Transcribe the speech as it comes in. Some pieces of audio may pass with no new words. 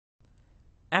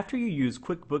After you use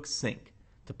QuickBooks Sync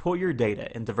to pull your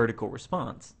data into Vertical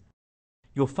Response,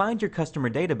 you'll find your customer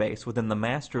database within the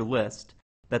master list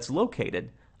that's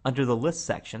located under the List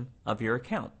section of your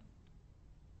account.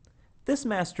 This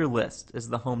master list is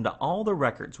the home to all the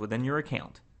records within your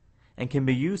account and can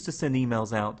be used to send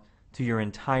emails out to your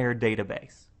entire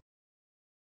database.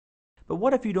 But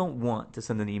what if you don't want to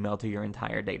send an email to your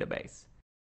entire database?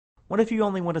 What if you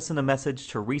only want to send a message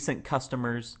to recent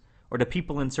customers or to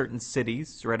people in certain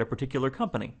cities or at a particular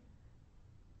company?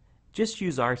 Just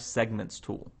use our Segments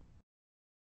tool.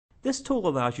 This tool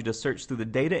allows you to search through the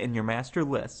data in your master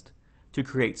list to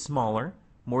create smaller,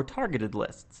 more targeted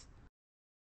lists.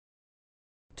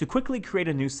 To quickly create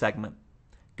a new segment,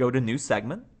 go to New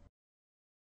Segment,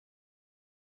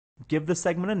 give the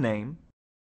segment a name,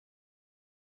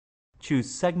 choose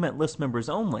Segment List Members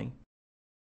Only,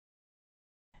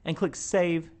 and click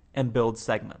Save and Build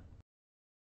Segment.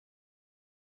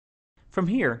 From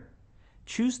here,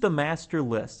 choose the master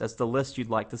list as the list you'd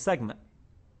like to segment.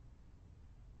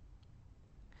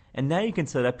 And now you can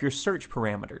set up your search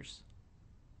parameters.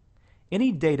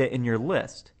 Any data in your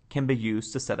list can be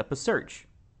used to set up a search.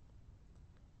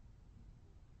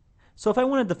 So if I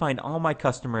wanted to find all my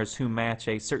customers who match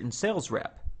a certain sales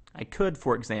rep, I could,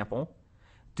 for example,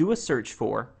 do a search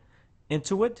for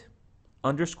intuit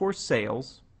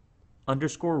 _sales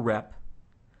 _rep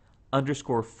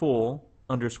 _full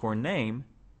 _name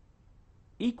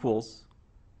equals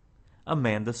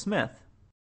Amanda Smith.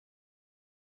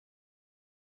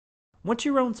 Once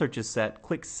your own search is set,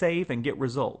 click Save and Get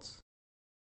Results.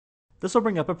 This will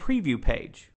bring up a preview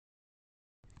page.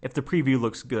 If the preview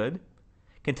looks good,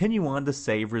 continue on to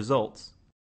Save Results.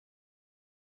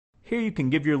 Here you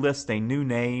can give your list a new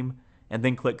name and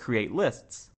then click Create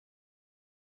Lists.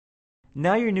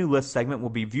 Now your new list segment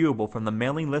will be viewable from the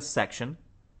Mailing List section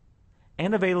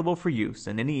and available for use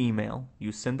in any email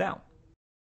you send out.